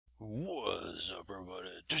What's up, everybody?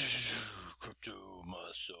 Crypto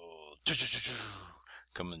Muscle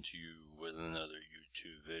coming to you with another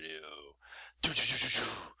YouTube video.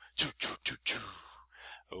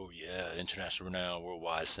 Oh yeah, international renowned,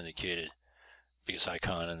 worldwide syndicated, biggest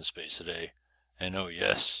icon in the space today. And oh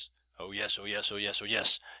yes,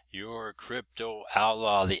 your crypto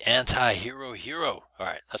outlaw, the anti-hero hero.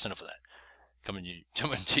 Alright, that's enough of that. Coming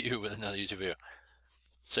to you with another YouTube video.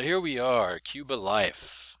 So here we are,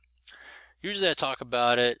 QubitLife. Usually I talk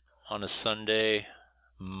about it on a Sunday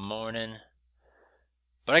morning,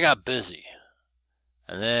 but I got busy.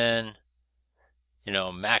 And then,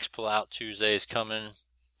 Max Pullout Tuesday is coming.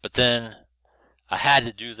 But then I had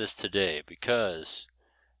to do this today because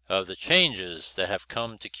of the changes that have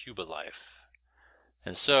come to QubitLife.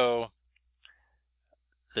 And so,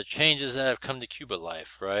 the changes that have come to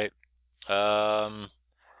QubitLife, right?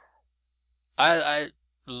 I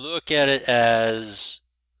look at it as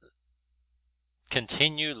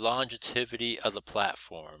continued longevity of the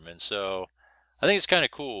platform, and so I think it's kind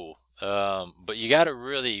of cool, but you got to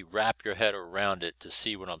really wrap your head around it to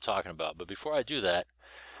see what I'm talking about. But before I do that,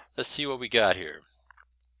 let's see what we got here.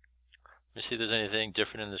 Let me see if there's anything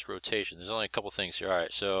different in this rotation. There's only a couple things here.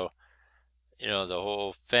 Alright, so the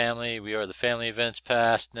whole family, we are the family events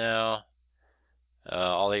past now.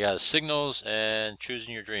 All they got is signals and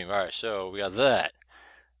choosing your dream. Alright, so we got that.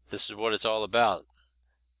 This is what it's all about.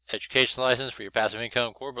 Education license for your passive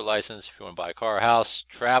income, corporate license if you want to buy a car or house,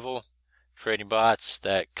 travel, trading bots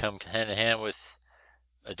that come hand in hand with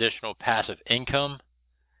additional passive income.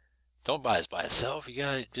 Don't buy this by itself. You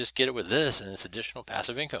gotta just get it with this, and it's additional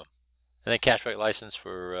passive income. And then cashback license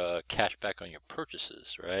for cashback on your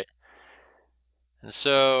purchases, right? And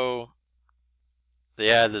so they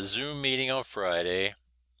had the Zoom meeting on Friday,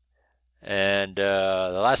 and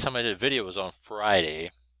the last time I did a video was on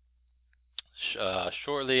Friday.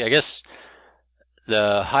 Shortly, I guess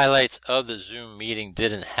the highlights of the Zoom meeting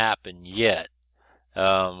didn't happen yet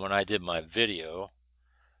when I did my video,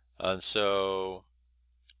 and so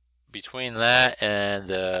between that and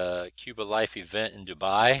the QubitLife event in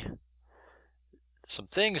Dubai, some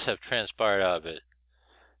things have transpired out of it,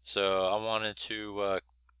 so I wanted to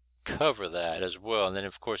cover that as well. And then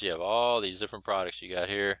of course you have all these different products you got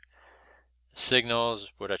here,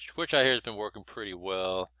 signals, which I hear has been working pretty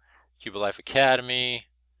well. QubitLife Academy.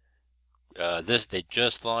 They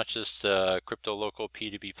just launched this crypto local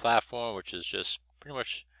P2P platform, which is just pretty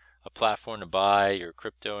much a platform to buy your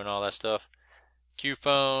crypto and all that stuff.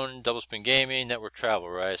 QPhone, Double Spin Gaming, Network Travel,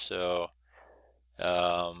 right? So,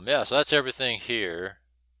 yeah, so that's everything here.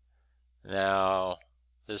 Now,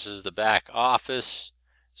 this is the back office.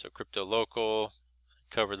 So, crypto local,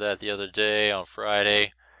 covered that the other day on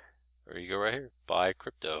Friday. There you go, right here, buy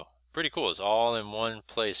crypto. Pretty cool. It's all in one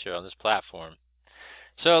place here on this platform.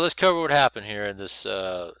 So let's cover what happened here in this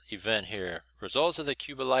event here. Results of the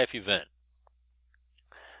QubitLife event.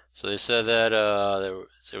 So they said that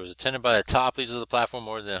it was attended by the top leaders of the platform.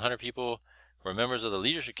 More than 100 people were members of the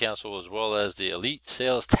Leadership Council as well as the Elite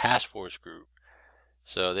Sales Task Force Group.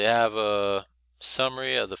 So they have a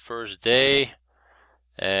summary of the first day.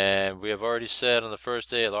 And we have already said on the first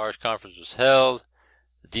day a large conference was held.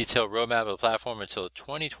 The detailed roadmap of the platform until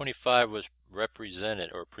 2025 was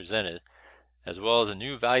presented, as well as a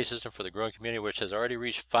new value system for the growing community, which has already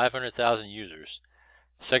reached 500,000 users.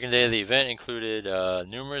 The second day of the event included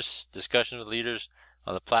numerous discussions with leaders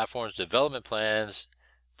on the platform's development plans,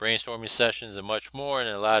 brainstorming sessions, and much more, and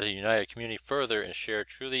it allowed to unite a community further and share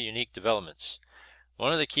truly unique developments.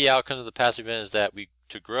 One of the key outcomes of the past event is that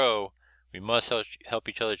to grow, we must help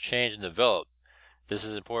each other change and develop. This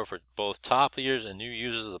is important for both top leaders and new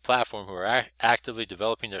users of the platform who are actively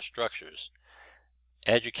developing their structures.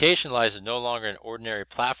 Education license is no longer an ordinary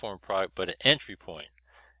platform product, but an entry point.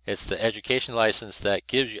 It's the education license that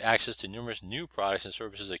gives you access to numerous new products and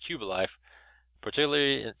services at QubitLife,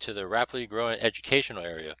 particularly to the rapidly growing educational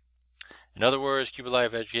area. In other words,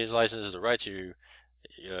 QubitLife education license is the right to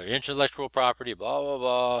your intellectual property, blah, blah,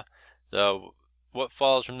 blah. So, what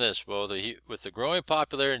follows from this? Well, with the growing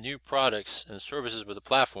popularity of new products and services with the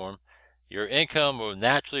platform, your income will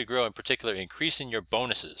naturally grow, in particular increasing your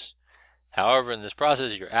bonuses. However, in this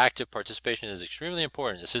process, your active participation is extremely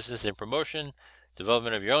important. Assistance in promotion,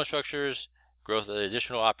 development of your own structures, growth of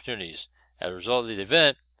additional opportunities. As a result of the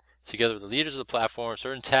event, together with the leaders of the platform,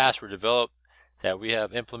 certain tasks were developed that we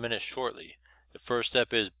have implemented shortly. The first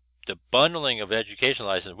step is the bundling of education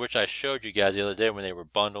license, which I showed you guys the other day when they were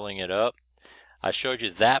bundling it up. I showed you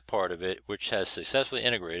that part of it, which has successfully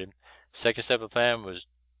integrated. Second step of the plan was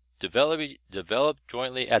developed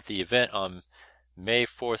jointly at the event on May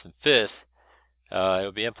 4th and 5th. It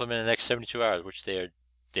will be implemented in the next 72 hours, which they are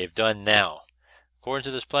they've done now. According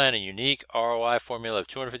to this plan, a unique ROI formula of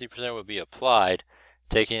 250% will be applied,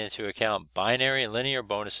 taking into account binary and linear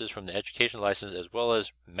bonuses from the education license as well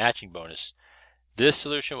as matching bonus. This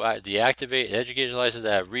solution will deactivate education licenses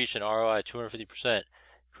that have reached an ROI of 250%,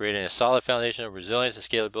 creating a solid foundation of resilience and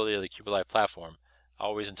scalability of the QubitLife platform.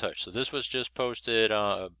 Always in touch. So this was just posted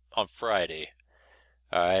on Friday.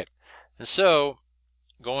 Alright. And so,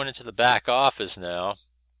 going into the back office now,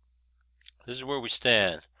 this is where we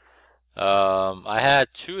stand. I had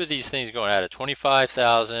two of these things going. I had a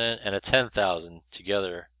 25,000 and a 10,000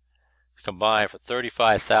 together combined for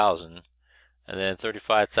 35,000, and then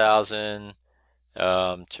 35,000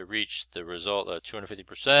 to reach the result of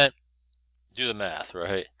 250%. Do the math,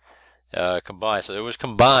 right? Combined. So it was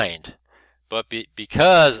combined, but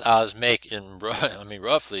because I was making,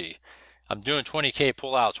 roughly, I'm doing 20K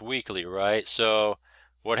pullouts weekly, right? So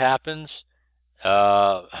what happens?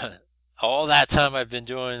 All that time I've been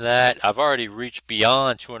doing that, I've already reached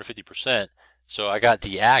beyond 250%, so I got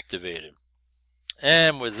deactivated.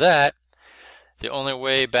 And with that, the only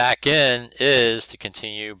way back in is to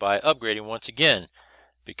continue by upgrading once again,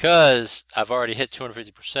 because I've already hit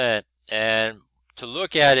 250%, and to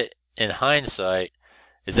look at it in hindsight,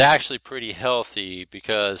 it's actually pretty healthy,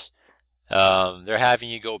 because they're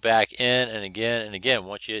having you go back in and again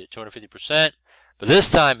once you hit 250%. But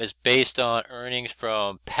this time it's based on earnings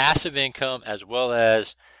from passive income as well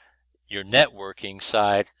as your networking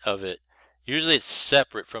side of it. Usually it's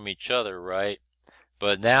separate from each other, right?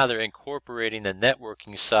 But now they're incorporating the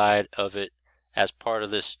networking side of it as part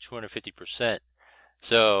of this 250%.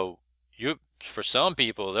 So for some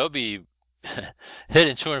people, they'll be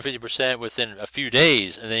hitting 250% within a few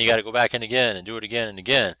days, and then you got to go back in again and do it again and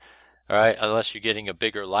again. All right, unless you're getting a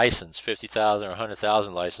bigger license, 50,000 or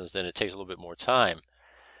 100,000 license, then it takes a little bit more time.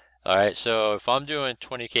 All right, so if I'm doing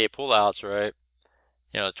 20K pullouts, right,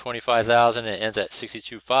 25,000, it ends at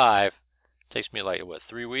 62.5, takes me like, what,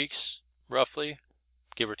 3 weeks, roughly,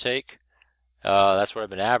 give or take. That's what I've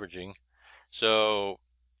been averaging. So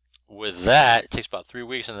with that, it takes about 3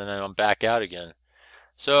 weeks, and then I'm back out again.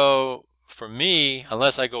 So for me,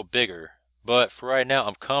 unless I go bigger, but for right now,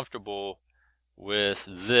 I'm comfortable with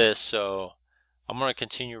this, so I'm going to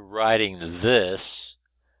continue riding this,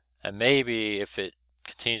 and maybe if it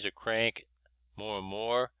continues to crank more and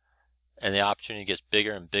more and the opportunity gets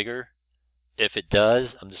bigger and bigger, if it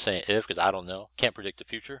does, I'm just saying if, because I don't know, can't predict the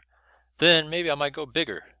future, then maybe I might go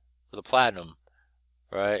bigger with a platinum,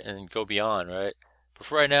 right, and go beyond, right? But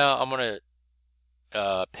for right now, I'm going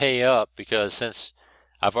to pay up, because since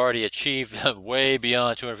I've already achieved way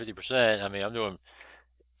beyond 250%, I mean, I'm doing,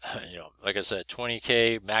 like I said,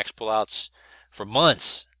 20K max pullouts for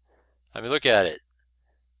months. I mean, look at it,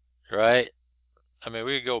 right? I mean,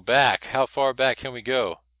 we could go back. How far back can we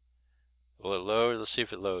go? Will it load? Let's see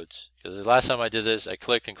if it loads. Because the last time I did this, I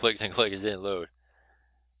clicked and clicked and clicked. It didn't load.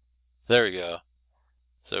 There we go.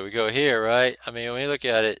 So we go here, right? I mean, when you look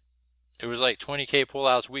at it, it was like 20K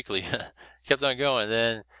pullouts weekly. Kept on going.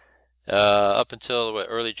 Then up until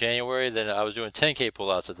early January, then I was doing 10K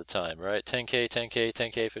pullouts at the time, right? 10K, 10K,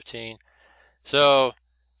 10K, 15. So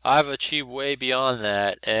I've achieved way beyond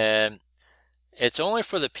that, and it's only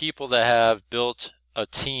for the people that have built a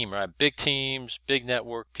team, right? Big teams, big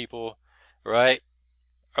network people, right,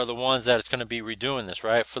 are the ones that it's going to be redoing this,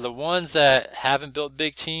 right? For the ones that haven't built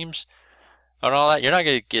big teams and all that, you're not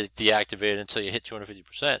going to get deactivated until you hit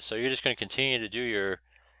 250%. So you're just going to continue to do your,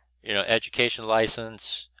 education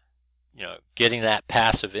license, getting that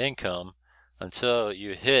passive income until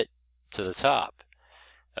you hit to the top,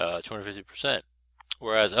 250%.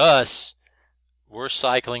 Whereas us, we're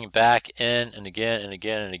cycling back in and again and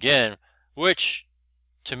again and again, which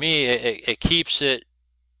to me, it keeps it,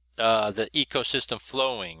 the ecosystem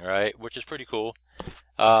flowing, right? Which is pretty cool.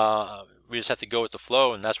 We just have to go with the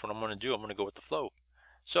flow, and that's what I'm going to do. I'm going to go with the flow.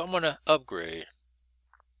 So I'm going to upgrade,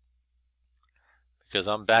 because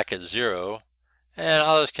I'm back at 0. And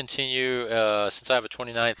I'll just continue, since I have a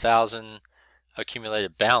 29,000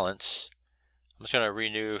 accumulated balance, I'm just going to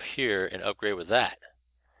renew here and upgrade with that.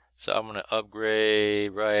 So I'm going to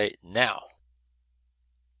upgrade right now.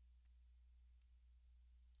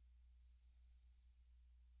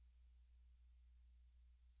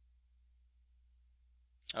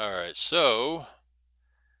 Alright, so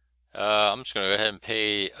I'm just going to go ahead and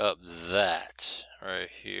pay up that right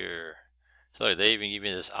here. So they even give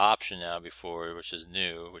me this option now before, which is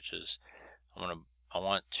new, which is I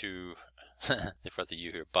want to they brought the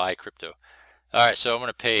U here, buy crypto. Alright, so I'm going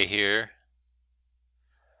to pay here,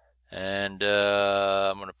 and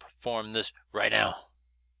I'm going to perform this right now,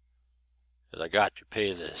 because I got to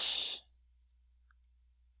pay this.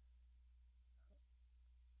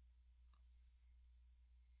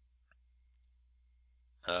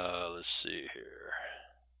 Let's see here.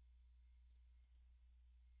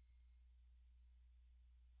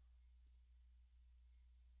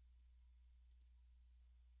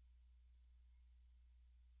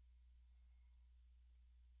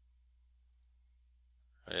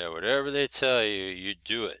 Yeah, whatever they tell you, you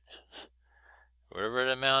do it. Whatever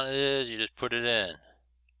the amount it is, you just put it in.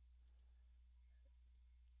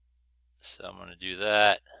 So I'm going to do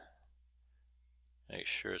that. Make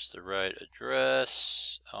sure it's the right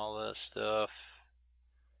address, all that stuff.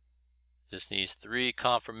 This needs 3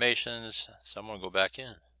 confirmations, so I'm going to go back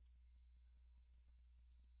in.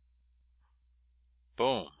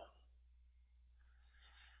 Boom.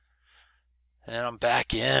 And I'm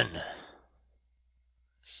back in.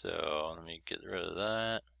 So let me get rid of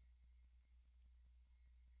that.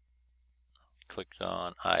 Clicked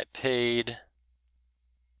on I paid.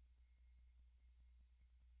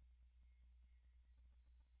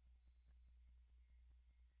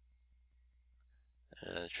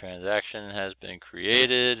 The transaction has been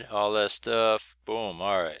created, all that stuff. Boom,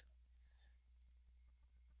 alright.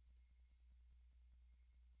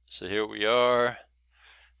 So here we are.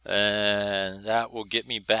 And that will get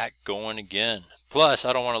me back going again. Plus,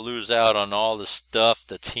 I don't want to lose out on all the stuff,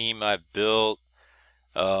 the team I've built,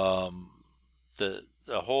 the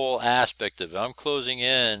whole aspect of it. I'm closing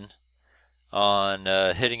in on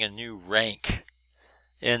hitting a new rank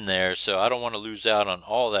in there, so I don't want to lose out on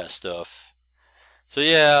all that stuff. So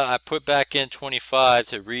yeah, I put back in 25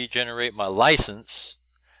 to regenerate my license,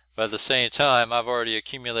 but at the same time, I've already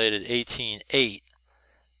accumulated 18.8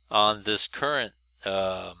 on this current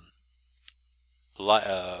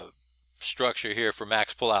structure here for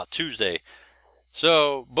Max Pullout Tuesday.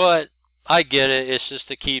 So, but I get it. It's just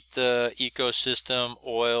to keep the ecosystem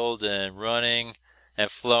oiled and running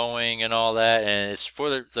and flowing and all that. And it's for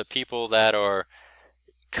the people that are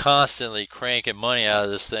constantly cranking money out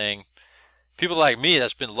of this thing. People like me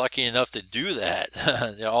that's been lucky enough to do that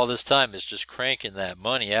all this time is just cranking that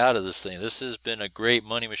money out of this thing. This has been a great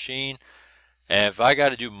money machine. And if I got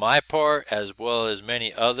to do my part as well as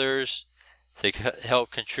many others to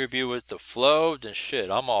help contribute with the flow, then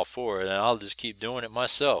shit, I'm all for it. And I'll just keep doing it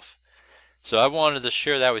myself. So I wanted to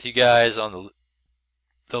share that with you guys on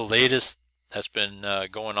the latest that's been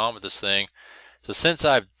going on with this thing. So since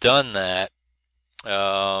I've done that,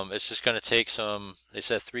 it's just going to take some, they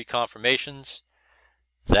said 3 confirmations.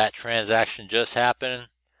 That transaction just happened.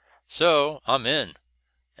 So I'm in.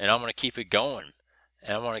 And I'm going to keep it going.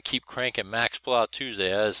 And I'm going to keep cranking Max Pullout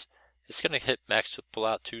Tuesday, as it's going to hit Max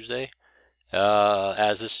Pullout Tuesday,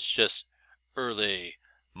 as this is just early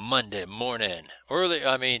Monday morning. Early,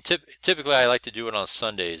 I mean, typically I like to do it on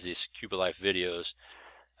Sundays, these QubitLife videos,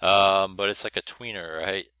 but it's like a tweener,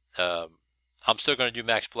 right? I'm still going to do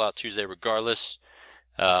Max Pullout Tuesday regardless,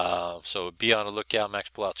 so be on the lookout, Max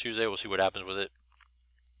Pullout Tuesday. We'll see what happens with it.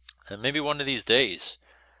 And maybe one of these days,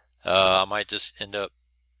 I might just end up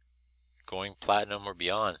going platinum or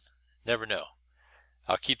beyond. Never know.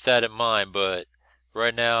 I'll keep that in mind, but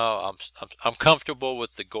right now I'm comfortable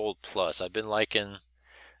with the gold plus. I've been liking,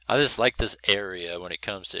 I just like this area when it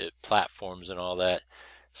comes to platforms and all that.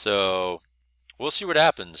 So we'll see what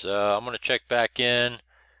happens. I'm going to check back in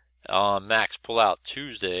on Max Pullout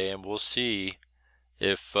Tuesday, and we'll see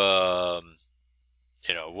if you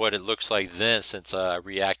know what it looks like then, since I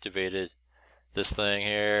reactivated this thing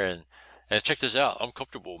here. And check this out. I'm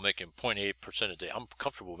comfortable making 0.8% a day. I'm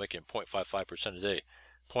comfortable making 0.55% a day.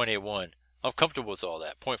 0.81. I'm comfortable with all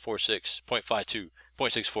that. 0.46, 0.52,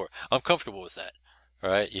 0.64. I'm comfortable with that. All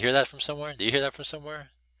right. You hear that from somewhere? Do you hear that from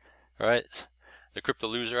somewhere? All right. The crypto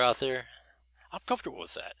loser out there. I'm comfortable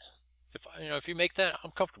with that. If you make that,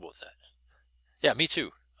 I'm comfortable with that. Yeah, me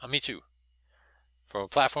too. Me too. For a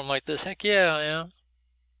platform like this, heck yeah, I am.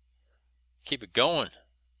 Keep it going.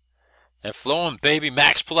 And flowing, baby.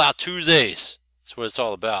 Max Pullout Tuesdays. That's what it's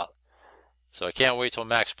all about. So I can't wait till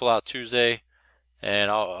Max Pullout Tuesday,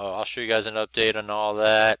 and I'll show you guys an update on all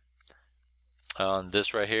that. On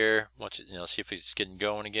this right here, once see if it's getting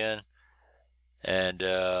going again. And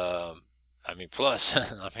I mean, plus,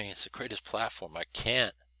 I mean, it's the greatest platform. I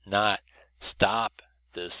can't not stop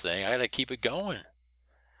this thing. I got to keep it going,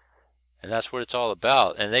 and that's what it's all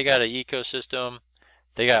about. And they got an ecosystem.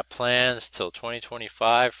 They got plans till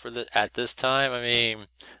 2025 at this time. I mean,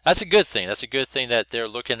 that's a good thing. That's a good thing that they're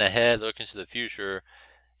looking ahead, looking to the future,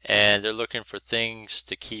 and they're looking for things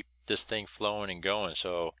to keep this thing flowing and going.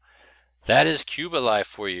 So that is QubitLife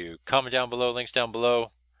for you. Comment down below, links down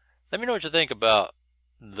below. Let me know what you think about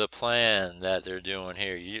the plan that they're doing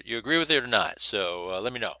here. You agree with it or not? So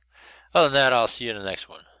let me know. Other than that, I'll see you in the next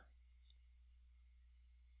one.